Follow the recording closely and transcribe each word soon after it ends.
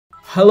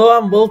Hello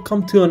and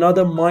welcome to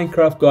another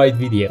Minecraft guide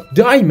video.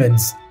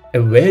 Diamonds,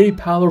 a very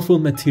powerful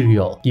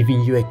material,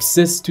 giving you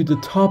access to the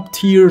top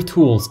tier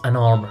tools and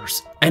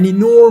armors. An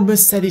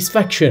enormous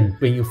satisfaction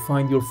when you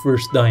find your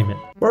first diamond.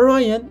 But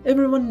Ryan,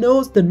 everyone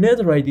knows the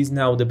netherite is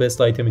now the best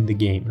item in the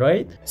game,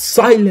 right?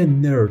 Silent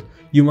nerd,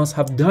 you must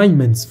have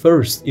diamonds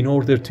first in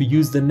order to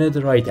use the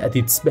netherite at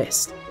its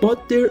best.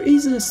 But there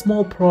is a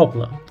small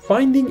problem.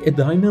 Finding a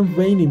diamond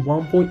vein in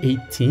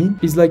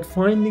 1.18 is like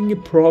finding a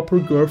proper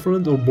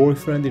girlfriend or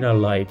boyfriend in our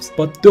lives.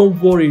 But don't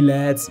worry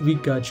lads, we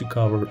got you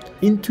covered.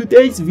 In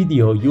today's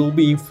video, you'll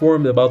be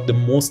informed about the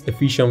most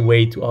efficient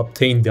way to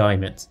obtain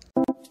diamonds.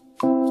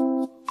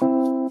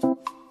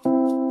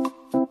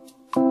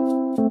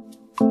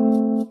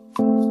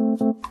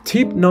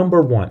 Tip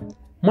number 1.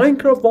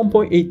 Minecraft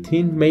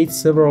 1.18 made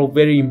several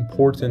very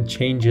important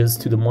changes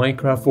to the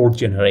Minecraft 4th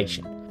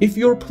generation. If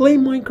you're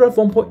playing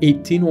Minecraft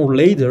 1.18 or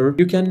later,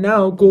 you can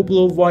now go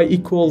below y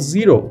equals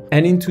 0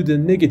 and into the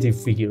negative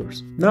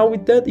figures. Now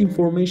with that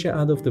information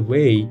out of the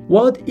way,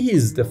 what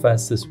is the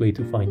fastest way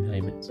to find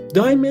diamonds?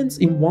 Diamonds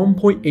in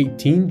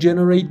 1.18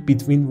 generate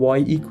between y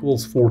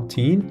equals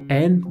 14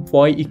 and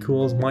y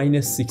equals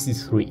minus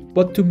 63.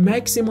 But to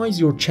maximize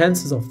your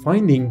chances of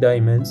finding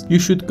diamonds, you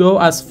should go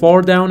as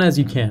far down as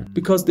you can,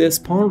 because the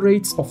spawn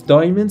rates of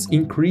diamonds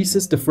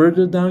increases the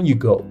further down you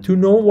go. To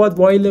know what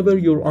y level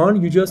you're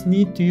on, you just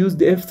need to use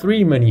the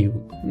F3 menu.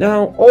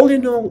 Now, all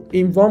in all,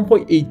 in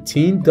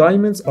 1.18,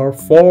 diamonds are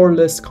far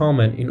less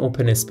common in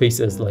open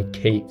spaces like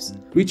caves,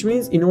 which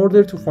means in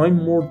order to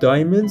find more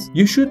diamonds,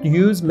 you should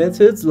use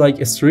methods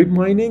like strip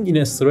mining in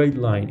a straight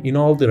line in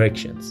all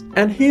directions.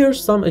 And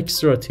here's some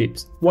extra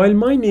tips. While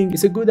mining,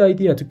 it's a good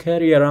idea to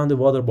carry around a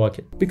water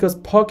bucket, because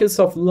pockets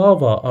of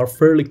lava are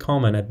fairly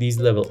common at these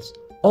levels.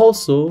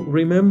 Also,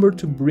 remember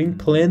to bring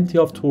plenty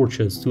of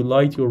torches to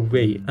light your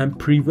way and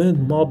prevent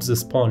mobs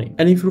spawning.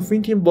 And if you're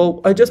thinking,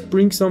 well, I just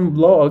bring some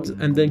logs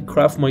and then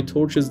craft my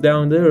torches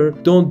down there,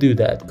 don't do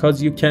that,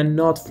 because you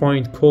cannot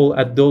find coal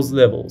at those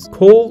levels.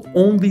 Coal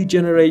only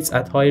generates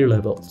at higher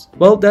levels.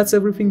 Well, that's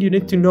everything you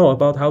need to know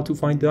about how to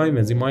find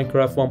diamonds in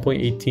Minecraft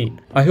 1.18.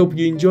 I hope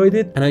you enjoyed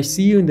it, and I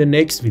see you in the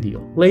next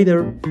video.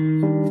 Later!